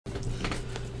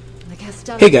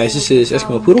Hey guys, this is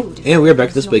Eskimo Poodle, and we are back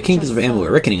with Let's Play Kingdoms of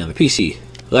Amalur Reckoning on the PC.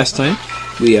 Last time,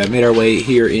 we made our way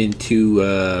here into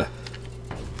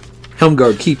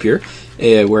Helmgard Keep here,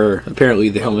 where apparently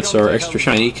the helmets are extra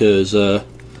shiny, because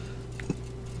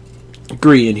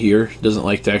Grian here doesn't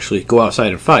like to actually go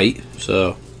outside and fight,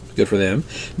 so good for them.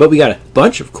 But we got a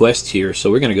bunch of quests here,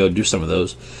 so we're going to go do some of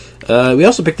those. We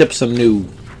also picked up some new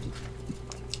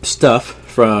stuff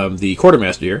from the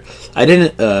Quartermaster here. I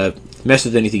didn't mess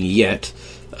with anything yet,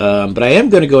 but I am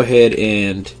going to go ahead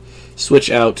and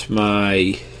switch out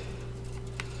my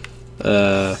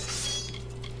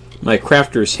my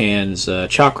Crafter's Hands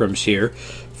chakrams here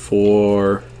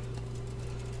for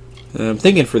I'm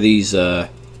thinking for these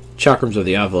chakrams of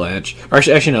the Avalanche, or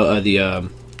actually no,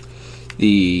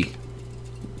 the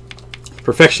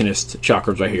Perfectionist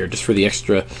chakrams right here, just for the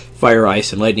extra fire,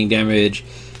 ice, and lightning damage.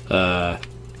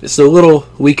 It's a little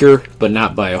weaker, but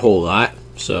not by a whole lot,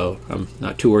 so I'm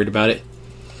not too worried about it.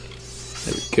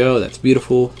 There we go, that's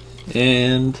beautiful.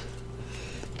 And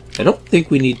I don't think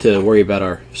we need to worry about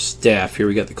our staff here.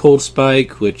 We got the Cold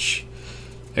Spike, which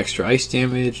extra ice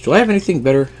damage. Do I have anything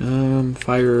better?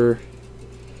 Fire,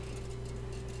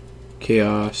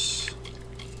 Chaos.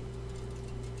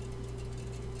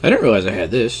 I didn't realize I had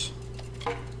this.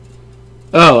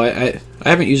 Oh, I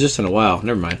haven't used this in a while.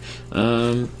 Never mind.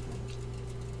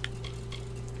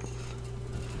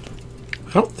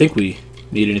 I don't think we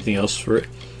need anything else for it.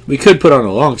 We could put on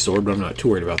a longsword, but I'm not too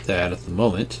worried about that at the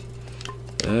moment.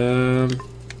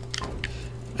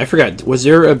 I forgot. Was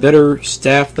there a better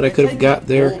staff that I could have got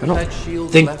there? I don't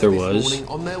think there was.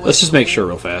 Let's just make sure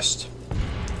real fast.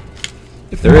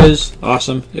 If there is,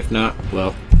 awesome. If not,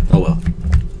 well, oh well.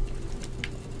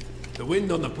 The wind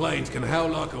on the plains can howl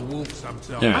like a wolf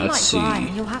sometimes. Alright, let's see.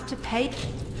 You'll have to pay.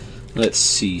 Let's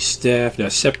see. Staff. Now,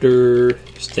 Scepter.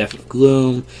 Staff of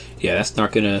Gloom. Yeah, that's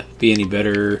not going to be any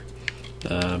better.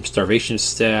 Starvation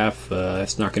Staff.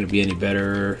 That's not going to be any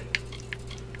better.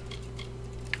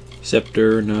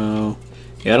 Scepter, no.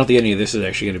 Yeah, I don't think any of this is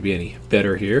actually going to be any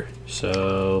better here.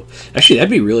 So, actually, that'd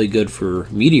be really good for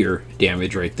meteor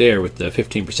damage right there with the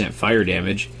 15% fire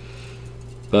damage.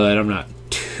 But I'm not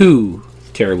too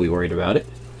terribly worried about it.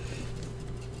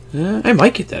 I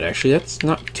might get that, actually. That's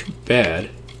not too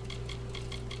bad.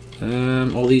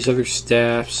 All these other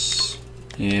staffs,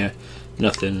 yeah,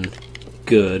 nothing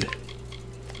good.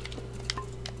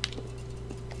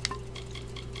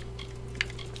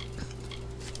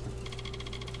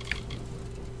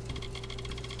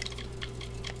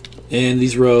 And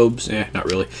these robes, not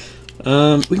really. We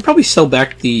can probably sell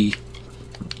back the...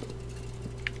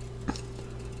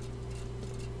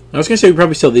 I was going to say we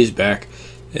probably sell these back,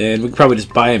 and we can probably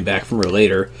just buy them back from her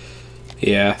later.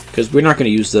 Yeah, because we're not going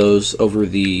to use those over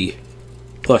the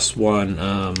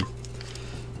 +1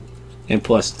 and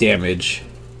plus damage.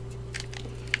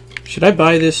 Should I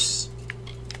buy this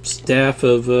staff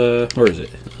of... where is it?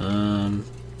 No,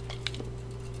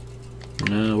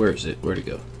 where is it? Where'd it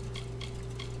go?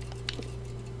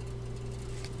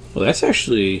 Well, that's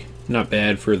actually not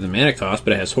bad for the mana cost,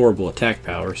 but it has horrible attack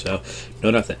power, so no,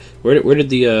 not that. Where did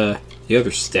the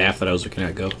other staff that I was looking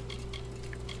at go?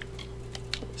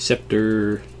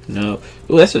 Scepter, no.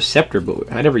 Oh, that's a scepter, but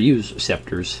I never use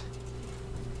scepters.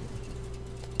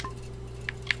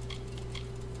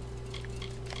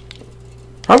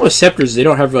 Problem with scepters, they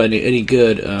don't have any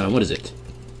good, what is it?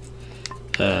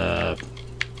 They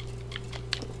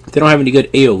don't have any good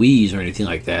AoEs or anything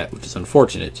like that, which is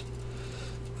unfortunate.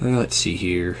 Let's see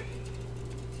here.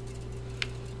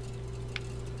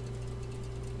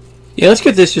 Yeah, let's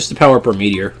get this just to power up our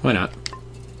meteor. Why not?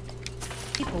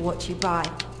 People what you buy.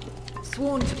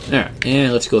 Sworn to. Alright,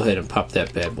 and let's go ahead and pop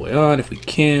that bad boy on if we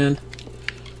can.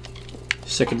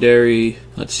 Secondary.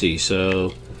 Let's see,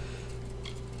 so...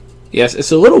 Yes,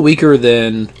 it's a little weaker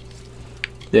than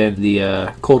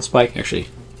the Cold Spike. Actually,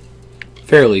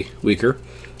 fairly weaker.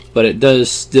 But it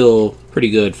does still pretty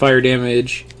good fire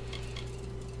damage.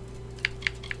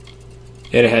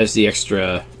 And it has the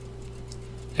extra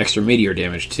meteor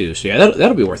damage too. So yeah,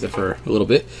 that'll be worth it for a little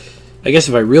bit. I guess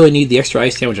if I really need the extra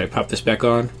ice damage, I pop this back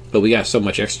on. But we got so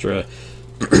much extra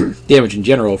damage in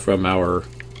general from our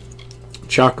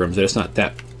chakrams that it's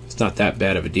not that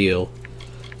bad of a deal.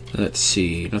 Let's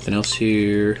see, nothing else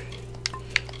here.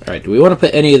 All right, do we want to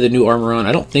put any of the new armor on?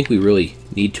 I don't think we really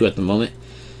need to at the moment.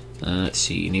 Let's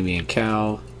see, Nemean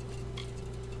Cow.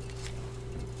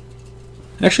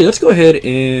 Actually, let's go ahead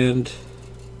and...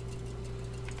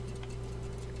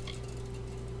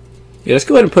 Yeah, let's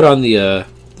go ahead and put on the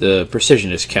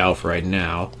Precisionist Cow for right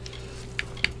now.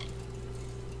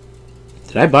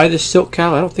 Did I buy this Silk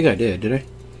Cow? I don't think I did I?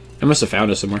 I must have found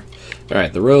it somewhere.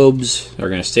 Alright, the robes are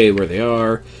going to stay where they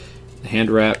are. The hand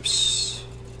wraps,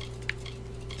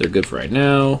 they're good for right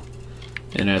now.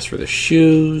 And as for the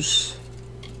shoes,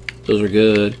 those are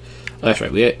good. Oh, that's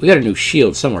right. We got a new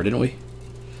shield somewhere, didn't we?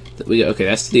 Okay,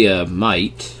 that's the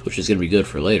might, which is going to be good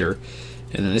for later.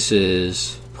 And then this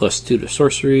is +2 to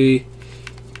sorcery.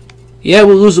 Yeah,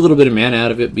 we'll lose a little bit of mana out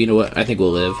of it, but you know what? I think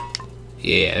we'll live.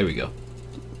 Yeah, there we go.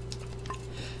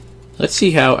 Let's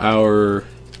see how our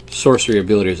sorcery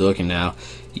abilities are looking now.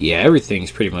 Yeah,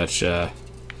 everything's pretty much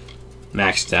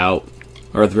maxed out,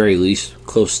 or at the very least,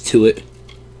 close to it.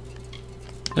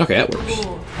 Okay, that works.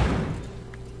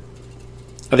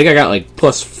 I think I got like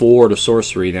 +4 to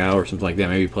sorcery now, or something like that,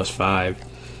 maybe +5.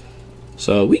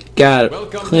 So we got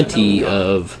plenty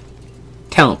of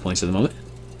talent points at the moment.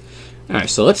 Alright,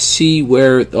 so let's see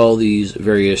where all these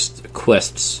various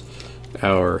quests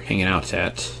are hanging out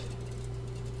at.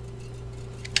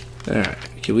 Alright,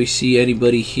 can we see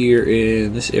anybody here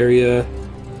in this area?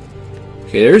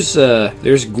 Okay,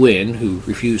 there's Gwen, who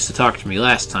refused to talk to me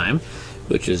last time,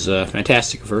 which is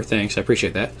fantastic of her. Thanks, I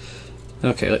appreciate that.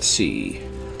 Okay, let's see.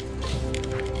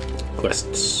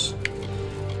 Quests.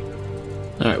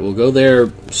 Alright, we'll go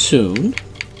there soon.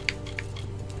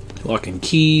 Lock and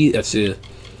key, that's it.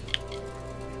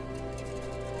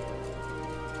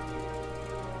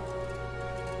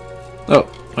 Oh,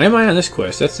 why am I on this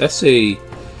quest?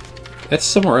 That's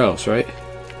somewhere else, right?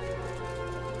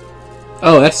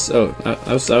 Oh,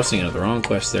 I was thinking of the wrong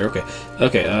quest there.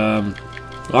 Okay,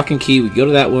 lock and key. We go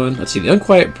to that one. Let's see, the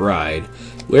Unquiet Bride.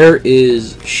 Where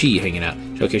is she hanging out?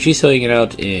 Okay, she's hanging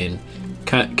out in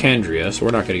Candria, so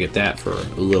we're not going to get that for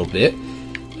a little bit.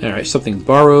 All right, something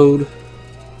borrowed.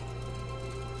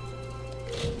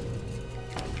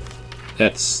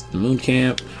 That's the moon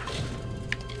camp.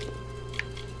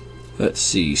 Let's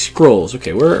see, scrolls.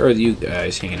 Okay, where are you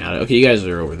guys hanging out? Okay, you guys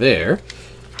are over there.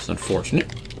 It's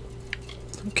unfortunate.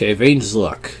 Okay, Vane's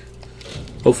Luck.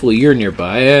 Hopefully you're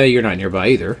nearby. You're not nearby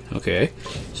either. Okay,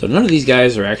 so none of these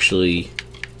guys are actually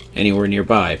anywhere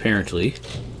nearby, apparently.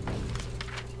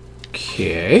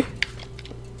 Okay.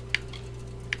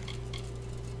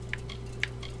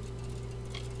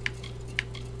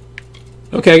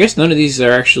 Okay, I guess none of these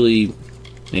are actually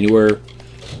anywhere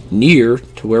near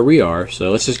to where we are,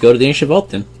 so let's just go to the Ancient Vault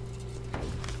then.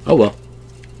 Oh well.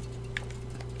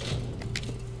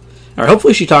 Alright,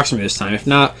 hopefully she talks to me this time. If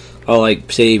not, I'll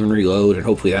like save and reload, and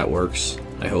hopefully that works.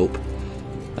 I hope.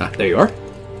 Ah, there you are.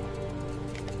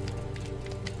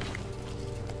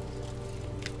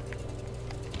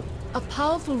 A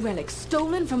powerful relic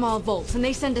stolen from our vaults, and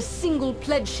they send a single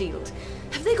pledge shield.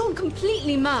 Have they gone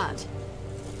completely mad?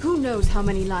 Who knows how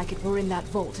many like it were in that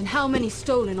vault, and how many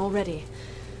stolen already?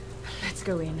 Let's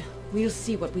go in. We'll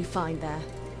see what we find there.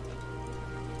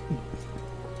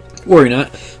 Worry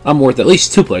not. I'm worth at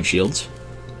least 2 pledge shields.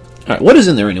 Alright, what is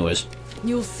in there anyways?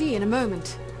 You'll see in a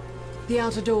moment. The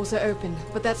outer doors are open,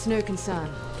 but that's no concern.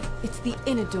 It's the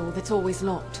inner door that's always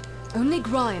locked. Only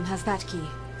Gryan has that key.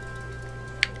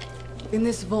 In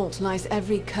this vault lies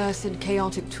every cursed,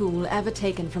 chaotic tool ever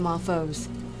taken from our foes,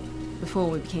 before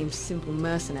we became simple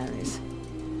mercenaries.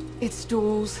 Its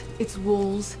doors, its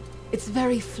walls, its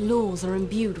very floors are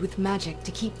imbued with magic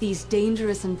to keep these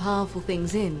dangerous and powerful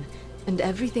things in, and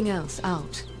everything else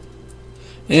out.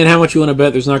 And how much you want to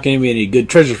bet there's not going to be any good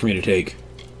treasure for me to take,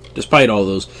 despite all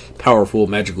those powerful,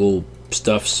 magical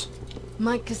stuffs?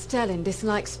 Mike Castellan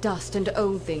dislikes dust and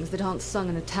old things that aren't sung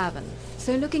in a tavern,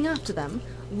 so looking after them,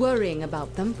 worrying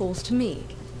about them, falls to me.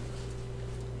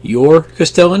 Your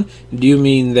Castellan? Do you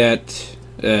mean that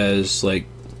as, like,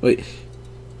 wait,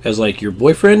 as, like, your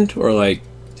boyfriend? Or, like,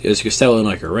 is Castellan,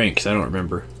 like, a rank? 'Cause I don't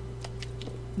remember.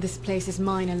 This place is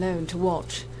mine alone to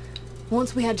watch.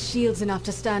 Once we had shields enough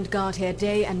to stand guard here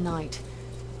day and night.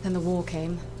 Then the war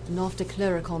came, and off to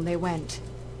Cluricon they went.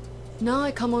 Now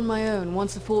I come on my own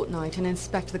once a fortnight and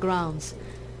inspect the grounds.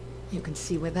 You can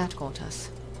see where that got us.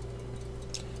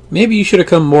 Maybe you should have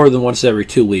come more than once every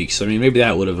 2 weeks. I mean, maybe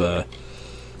that would have,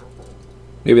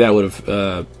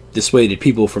 dissuaded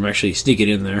people from actually sneaking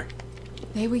in there.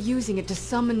 They were using it to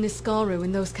summon Niskaru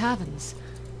in those caverns.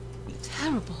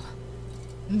 Terrible.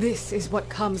 This is what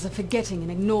comes of forgetting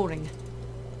and ignoring.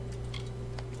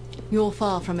 You're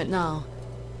far from it now,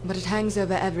 but it hangs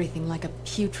over everything like a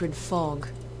putrid fog.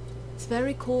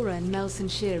 Sverri Cora in Melson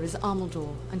Shear is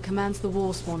Amalur and commands the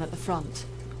Warsworn at the front.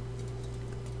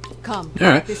 Come,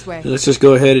 Alright, this way. let's just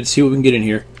go ahead and see what we can get in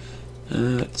here.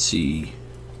 Let's see.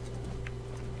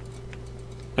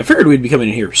 I figured we'd be coming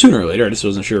in here sooner or later, I just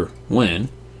wasn't sure when.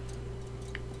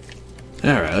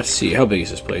 Alright, let's see. How big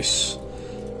is this place?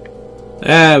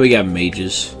 We got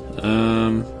mages.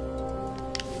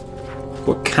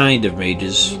 What kind of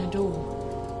mages? In a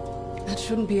door. That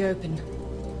shouldn't be open.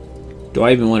 Do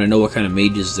I even want to know what kind of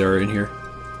mages there are in here?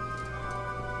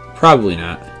 Probably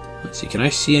not. Let's see, can I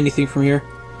see anything from here?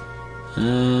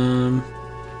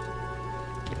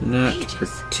 Not Mages?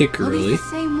 particularly. Are these the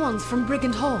same ones from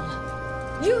Brigand Hall?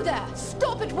 You there!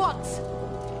 Stop at once!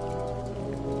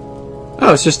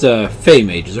 Oh, it's just Fey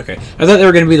mages. Okay, I thought they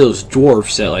were gonna be those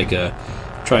dwarfs that like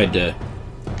tried to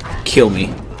kill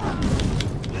me.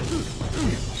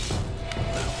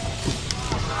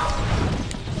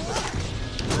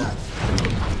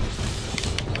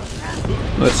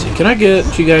 Let's see. Can I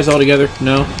get you guys all together?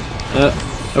 No.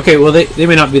 Okay. Well, they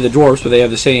may not be the dwarves, but they have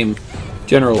the same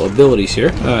general abilities here.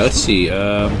 Let's see.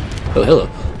 Oh, hello.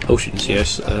 Potions.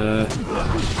 Yes.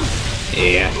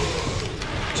 Yeah.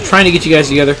 Just trying to get you guys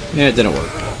together. Yeah, it didn't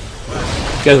work.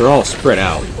 You guys are all spread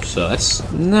out, so that's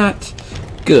not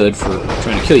good for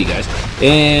trying to kill you guys.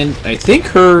 And I think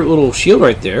her little shield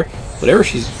right there, whatever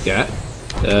she's got,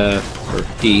 or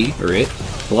he or it,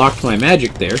 blocked my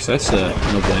magic there, so that's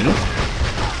no bueno.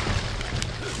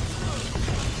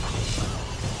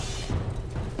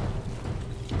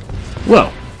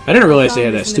 Well, I didn't realize they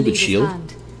had that stupid shield.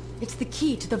 Hand. It's the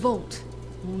key to the vault.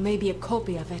 Or maybe a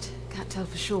copy of it. Can't tell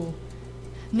for sure.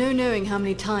 No knowing how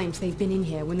many times they've been in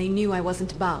here when they knew I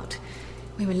wasn't about.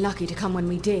 We were lucky to come when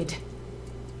we did.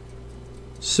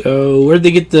 So, where'd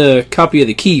they get the copy of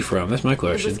the key from? That's my It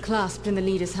question. was clasped in the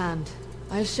leader's hand.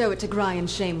 I'll show it to Brian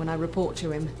Shane when I report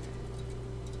to him.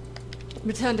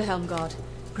 Return to Helmgard.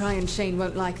 Brian Shane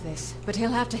won't like this, but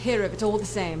he'll have to hear of it all the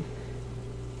same.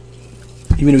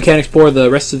 You mean we can't explore the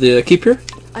rest of the keep here?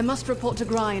 I must report to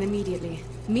Brian immediately.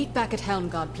 Meet back at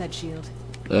Helmgard, Pledge Shield.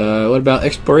 What about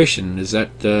exploration? Is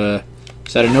that a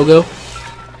no-go?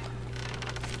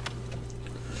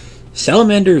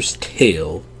 Salamander's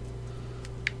tail.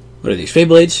 What are these, Fey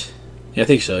blades? Yeah, I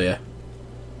think so, yeah.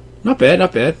 Not bad,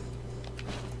 not bad.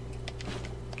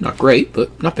 Not great,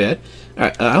 but not bad.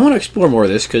 Alright, I want to explore more of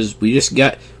this, because we just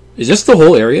got... Is this the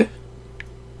whole area?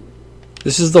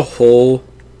 This is the whole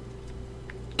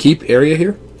keep area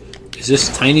here? Is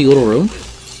this tiny little room?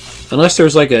 Unless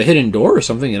there's like a hidden door or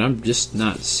something and I'm just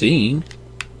not seeing.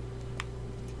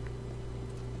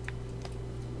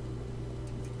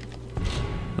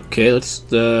 Okay, let's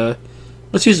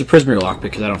use the prisoner lockpick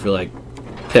because I don't feel like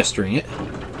pestering it.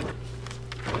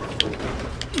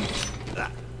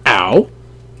 Ow!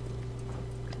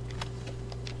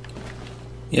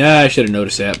 Yeah, I should have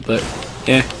noticed that, but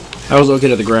yeah, I was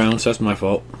looking at the ground, so that's my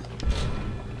fault.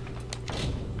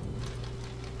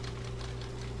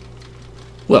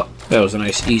 Well, that was a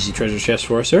nice, easy treasure chest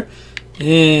for us there.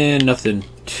 And nothing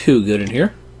too good in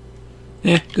here.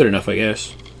 Good enough, I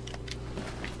guess.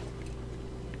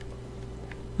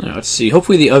 Now, let's see.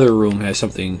 Hopefully the other room has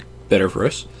something better for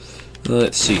us.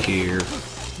 Let's see here.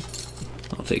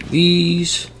 I'll take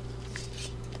these.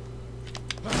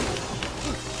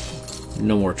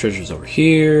 No more treasures over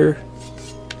here.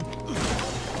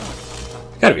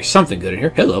 Gotta be something good in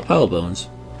here. Hello, pile of bones.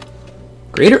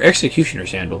 Greater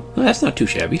Executioner's Handle. Well, that's not too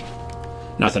shabby.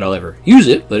 Not that I'll ever use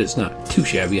it, but it's not too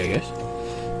shabby, I guess.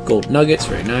 Gold nuggets,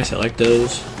 very nice. I like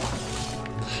those.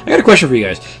 I got a question for you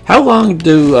guys. How long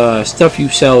do stuff you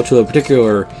sell to a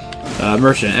particular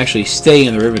merchant actually stay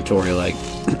in their inventory? Like,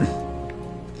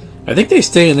 I think they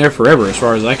stay in there forever, as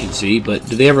far as I can see. But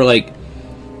do they ever like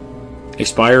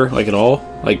expire, like at all?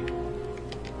 Like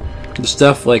the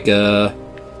stuff, like the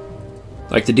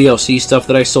DLC stuff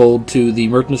that I sold to the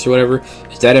merchants or whatever,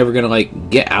 is that ever gonna like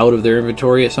get out of their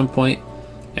inventory at some point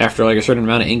after like a certain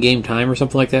amount of in-game time or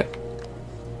something like that?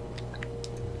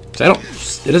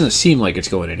 It doesn't seem like it's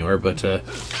going anywhere, but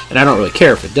and I don't really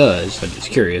care if it does. I'm just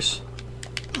curious.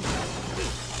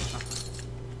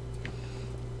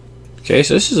 Okay,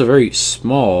 so this is a very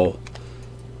small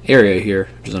area here,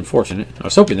 which is unfortunate. I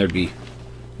was hoping there'd be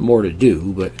more to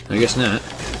do, but I guess not.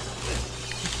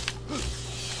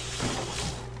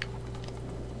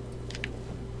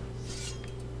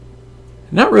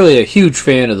 Not really a huge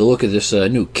fan of the look of this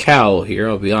new cowl here,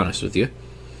 I'll be honest with you.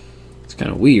 It's kind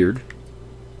of weird.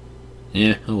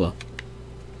 Yeah, oh well.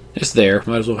 It's there.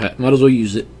 Might as well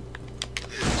use it.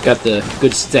 It's got the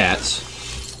good stats.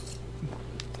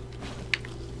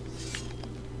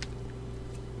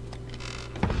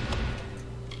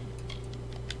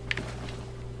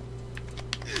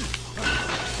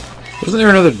 Wasn't there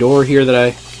another door here that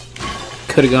I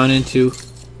could have gone into?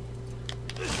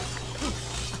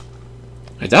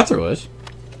 I thought there was.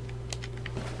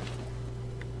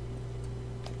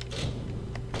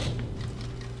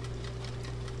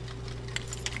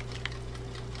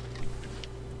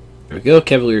 There we go,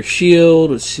 Cavalier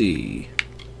Shield, let's see.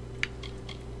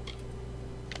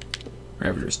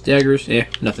 Ravager's Daggers,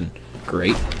 nothing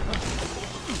great.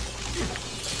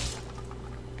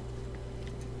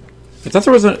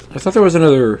 thought there was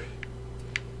another.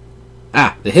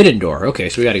 Ah, the hidden door. Okay,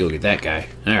 so we got to go get that guy.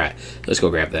 All right, let's go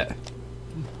grab that. I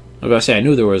was about to say I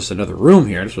knew there was another room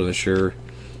here. I just wasn't sure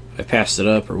if I passed it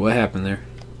up or what happened there.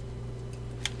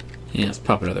 Yeah, let's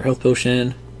pop another health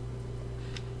potion.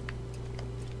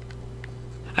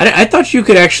 I thought you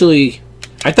could actually.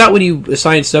 I thought when you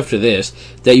assigned stuff to this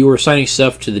that you were assigning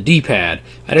stuff to the D-pad.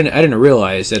 I didn't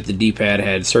realize that the D-pad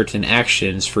had certain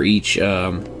actions for each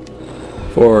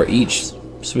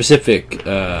specific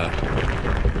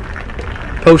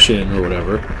potion or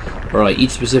whatever, or like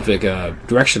each specific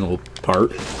directional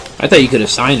part. I thought you could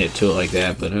assign it to it like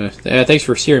that, but thanks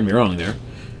for steering me wrong there,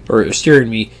 or steering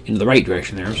me into the right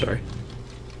direction there. I'm sorry.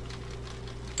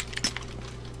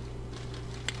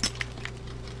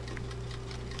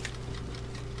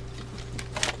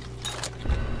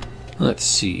 Let's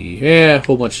see. Yeah, a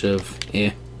whole bunch of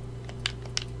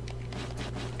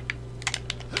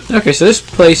Okay, so this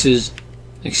place is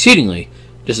exceedingly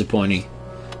disappointing.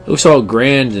 It looks all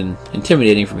grand and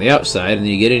intimidating from the outside, and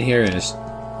then you get in here and it's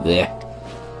bleh.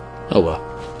 Oh well.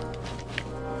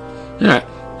 Alright,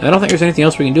 I don't think there's anything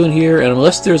else we can do in here, and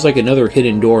unless there's like another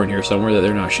hidden door in here somewhere that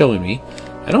they're not showing me,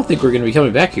 I don't think we're going to be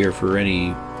coming back here for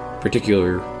any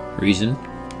particular reason.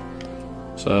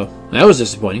 So, that was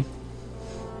disappointing.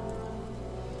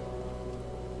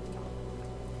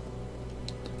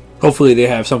 Hopefully they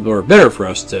have somewhere better for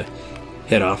us to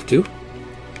head off to. I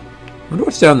wonder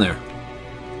what's down there.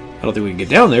 I don't think we can get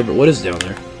down there, but what is down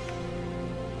there?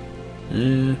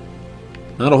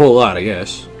 Not a whole lot, I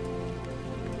guess.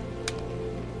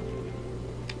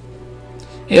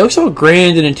 Yeah, it looks all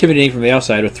grand and intimidating from the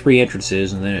outside with 3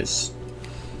 entrances, and then it's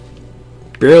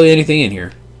barely anything in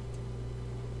here.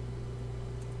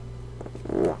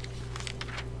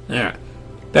 Alright,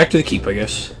 back to the keep, I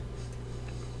guess.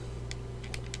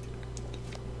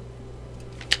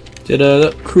 Did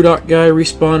that Krudok guy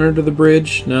respawn under the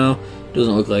bridge? No,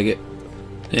 doesn't look like it.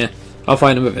 Yeah, I'll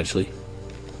find him eventually.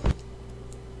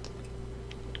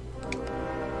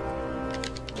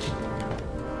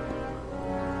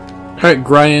 Alright,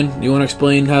 Brian, you want to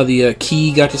explain how the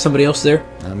key got to somebody else there?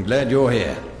 I'm glad you're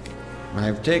here.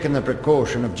 I've taken the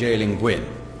precaution of jailing Gwyn.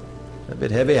 A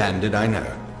bit heavy-handed, I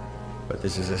know. But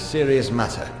this is a serious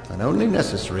matter, and only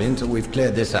necessary until we've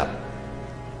cleared this up.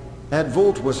 That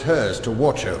vault was hers to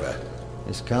watch over.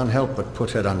 This can't help but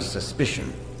put her under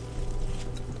suspicion.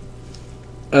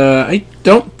 I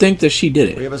don't think that she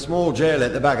did We it. have a small jail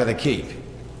at the back of the keep.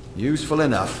 Useful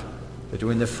enough,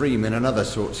 between the freemen and other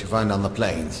sorts you find on the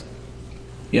plains.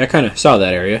 Yeah, I kind of saw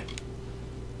that area.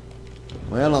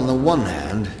 Well, on the one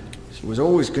hand, she was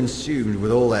always consumed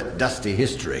with all that dusty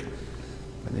history.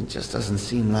 But it just doesn't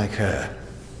seem like her.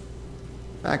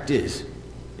 Fact is,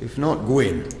 if not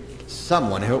Gwyn,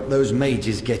 someone helped those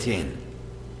mages get in.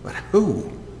 But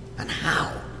who? And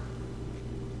how?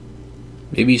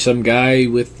 Maybe some guy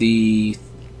with the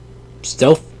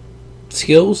stealth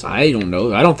skills? I don't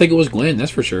know. I don't think it was Gwen,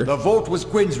 that's for sure. The vault was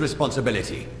Gwyn's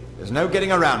responsibility. There's no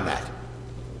getting around that.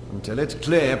 Until it's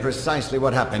clear precisely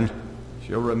what happened,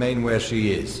 she'll remain where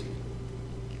she is.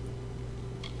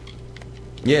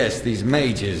 Yes, these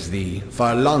mages, the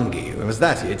Farlangi, was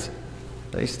that it?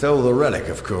 They stole the relic,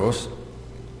 of course.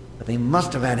 But they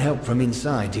must have had help from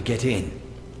inside to get in.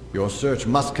 Your search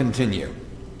must continue.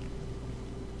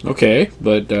 Okay,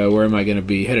 but where am I going to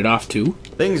be headed off to?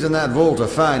 Things in that vault are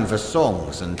fine for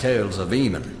songs and tales of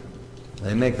Eamon.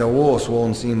 They make the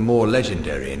Warsworn seem more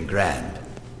legendary and grand.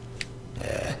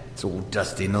 Yeah, it's all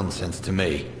dusty nonsense to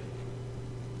me.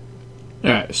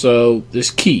 Alright, so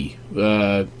this key.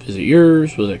 Is it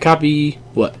yours? Was it a copy?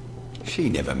 What? She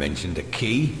never mentioned a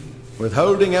key.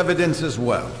 Withholding evidence as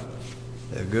well.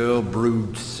 The girl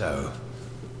brooded so.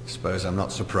 Suppose I'm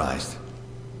not surprised.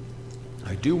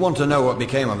 I do want to know what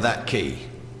became of that key.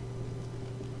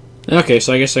 Okay,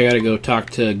 so I guess I gotta go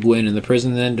talk to Gwen in the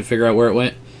prison then to figure out where it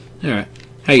went. Alright.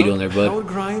 How you doing there, bud? How would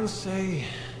Grian say?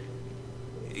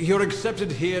 You're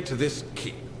accepted here to this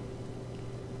keep.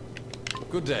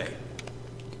 Good day.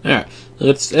 Alright.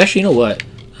 Let's actually, you know what?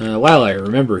 While I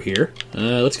remember here,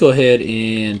 let's go ahead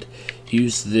and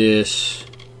use this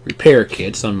repair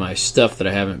kits on my stuff that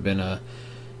I haven't been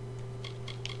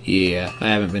yeah, I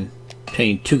haven't been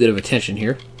paying too good of attention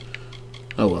here.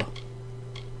 Oh well.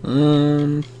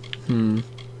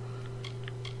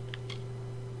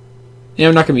 Yeah,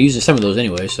 I'm not going to be using some of those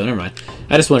anyway, so never mind.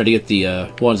 I just wanted to get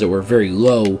the ones that were very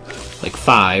low, like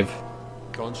 5.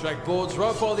 Contract boards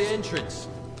right by the entrance.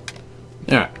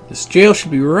 Alright, this jail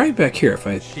should be right back here if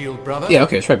I... Shield, brother. Yeah,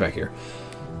 okay, it's right back here.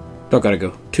 Don't gotta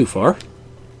go too far.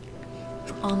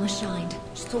 Armor shined,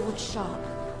 sword sharp.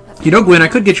 That's You know, Gwen, I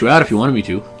could get you out if you wanted me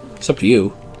to. It's up to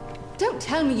you. Don't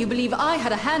tell me you believe I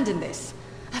had a hand in this.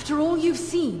 After all you've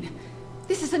seen,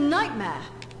 this is a nightmare.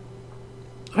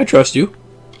 I trust you.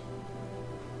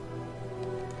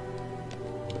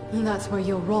 And that's where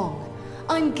you're wrong.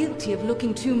 I'm guilty of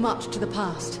looking too much to the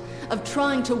past, of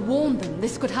trying to warn them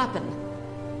this could happen.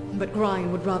 But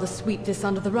Grian would rather sweep this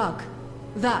under the rug.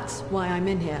 That's why I'm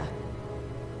in here.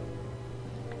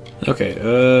 Okay,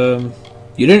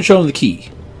 you didn't show him the key.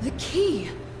 The key?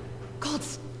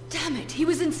 Gods damn it, he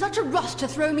was in such a rush to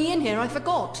throw me in here, I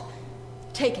forgot.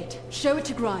 Take it, show it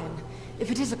to Grian.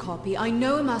 If it is a copy, I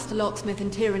know a master locksmith in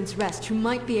Tyrion's Rest who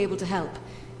might be able to help.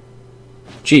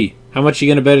 Gee, how much are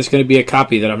you gonna bet it's gonna be a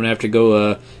copy that I'm gonna have to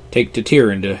go, take to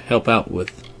Tyrion to help out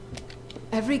with?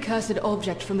 Every cursed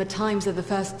object from the times of the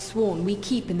First Sworn we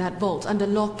keep in that vault under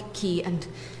lock, key, and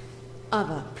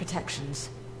other protections.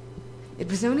 It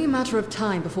was only a matter of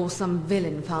time before some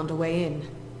villain found a way in.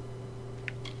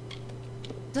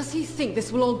 Does he think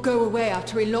this will all go away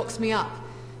after he locks me up?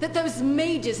 That those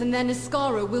mages and their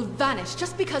Niskara will vanish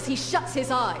just because he shuts his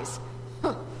eyes?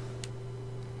 Huh.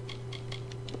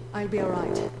 I'll be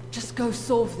alright. Just go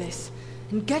solve this,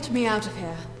 and get me out of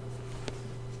here.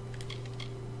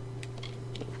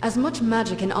 As much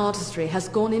magic and artistry has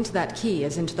gone into that key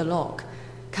as into the lock,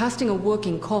 casting a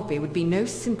working copy would be no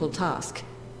simple task.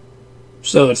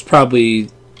 So it's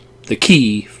probably the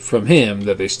key from him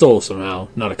that they stole somehow,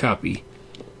 not a copy.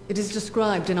 It is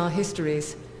described in our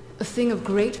histories. A thing of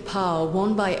great power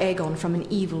won by Aegon from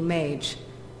an evil mage.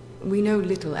 We know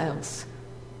little else.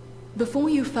 Before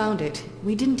you found it,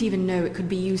 we didn't even know it could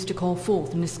be used to call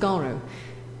forth Niskaro.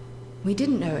 We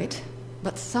didn't know it,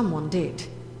 but someone did.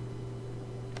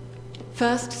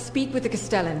 First, speak with the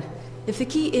Castellan. If the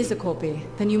key is a copy,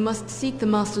 then you must seek the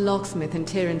Master Locksmith in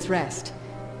Tyrion's Rest.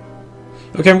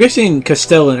 Okay, I'm guessing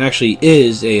Castellan actually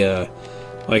is a,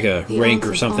 like a rank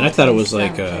or something. I thought it was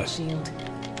like,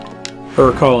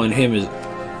 her calling him as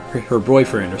her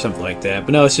boyfriend or something like that.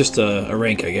 But no, it's just a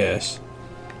rank, I guess.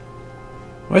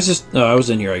 Why is this? No, I was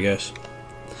in here, I guess.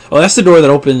 Oh, that's the door that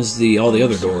opens all the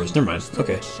other doors. Never mind.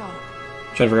 Okay. Trying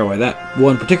to figure out why that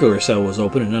one particular cell was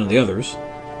open and none of the others.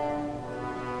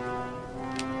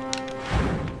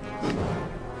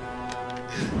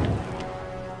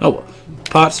 Oh, well.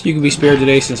 Potts, you can be spared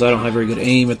today since I don't have very good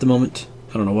aim at the moment.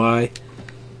 I don't know why.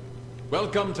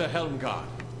 Welcome to Helmgard.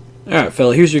 Alright,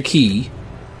 fella, here's your key.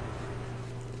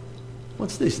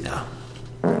 What's this now?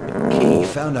 Key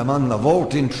found among the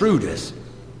vault intruders.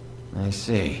 I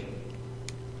see.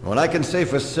 Well, I can say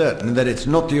for certain that it's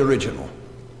not the original.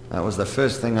 That was the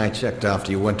first thing I checked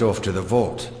after you went off to the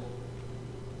vault.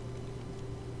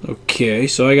 Okay,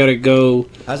 so I gotta go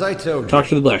As I told talk you,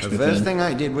 to the blacksmith the first then. thing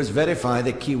I did was verify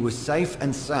the key was safe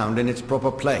and sound in its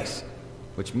proper place.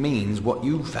 Which means what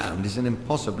you found is an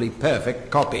impossibly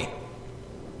perfect copy.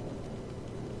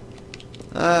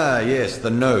 Ah, yes,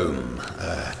 the gnome,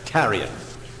 Tarion.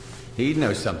 He'd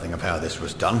know something of how this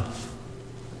was done.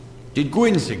 Did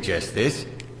Gwyn suggest this?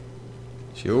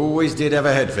 She always did have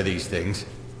a head for these things.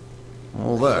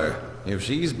 Although, if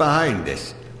she's behind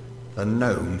this, the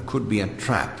gnome could be a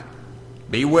trap.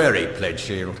 Be wary, Pledge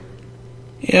Shield.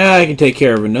 Yeah, I can take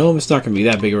care of a gnome. It's not gonna be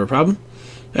that big of a problem.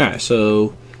 Alright,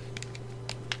 so...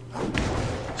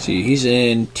 see, he's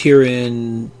in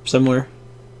Tyrion somewhere.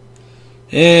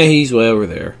 Yeah, he's way over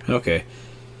there. Okay.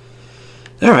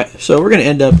 Alright, so we're going to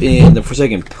end up in the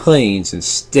Forsaken Plains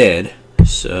instead.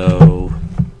 So,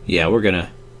 yeah, we're going to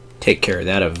take care of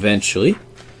that eventually.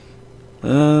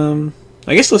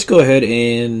 I guess let's go ahead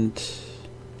and...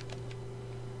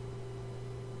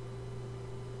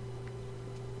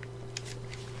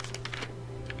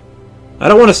 I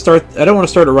don't want to start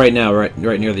it right now, right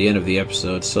near the end of the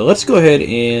episode. So let's go ahead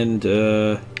and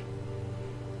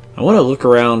I want to look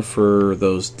around for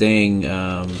those dang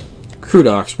crew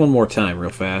docks one more time,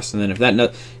 real fast, and then if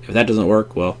that doesn't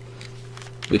work, well,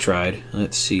 we tried.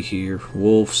 Let's see here,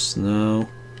 wolves, no.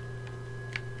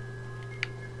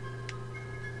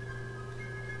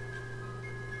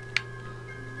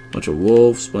 Bunch of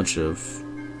wolves, bunch of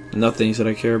nothings that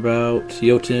I care about.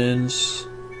 Jotuns.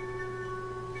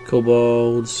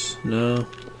 Kobolds, no.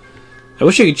 I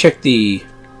wish I could check the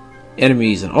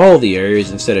enemies in all the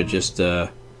areas instead of just the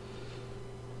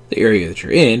area that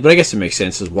you're in, but I guess it makes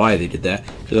sense as why they did that,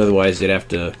 because otherwise they'd have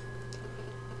to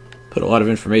put a lot of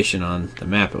information on the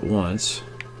map at once.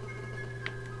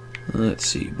 Let's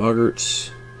see,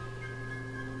 boggarts.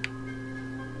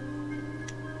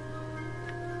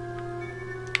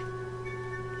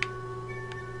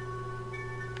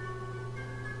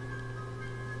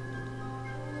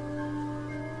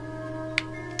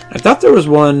 I thought there was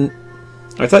one.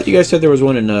 I thought you guys said there was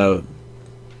one in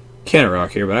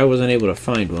Canarok here, but I wasn't able to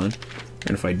find one.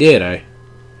 And if I did, I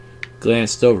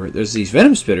glanced over it. There's these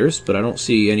venom spitters, but I don't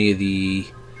see any of the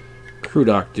crew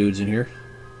dock dudes in here.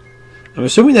 I'm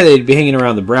assuming that they'd be hanging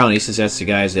around the brownies, since that's the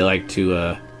guys they like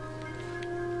to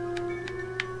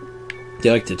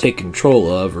take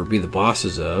control of or be the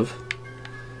bosses of.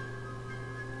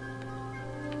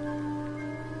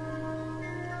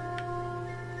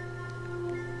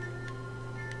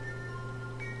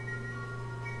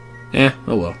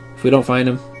 Oh well. If we don't find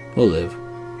him, we'll live.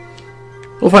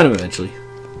 We'll find him eventually.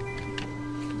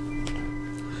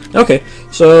 Okay,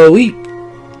 so we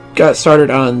got started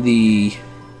on the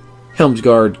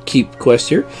Helmsguard Keep quest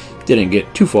here. Didn't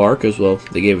get too far because, well,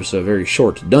 they gave us a very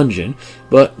short dungeon.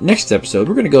 But next episode,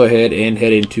 we're going to go ahead and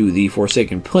head into the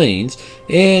Forsaken Plains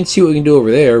and see what we can do over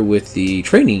there with the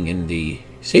training and the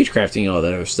sagecrafting and all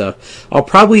that other stuff. I'll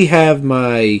probably have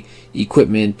my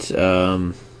equipment,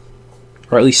 or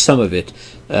at least some of it,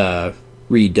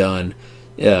 redone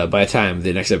by the time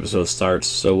the next episode starts.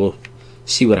 So we'll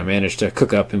see what I manage to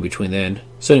cook up in between then.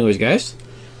 So anyways, guys,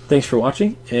 thanks for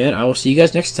watching, and I will see you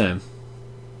guys next time.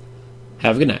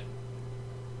 Have a good night.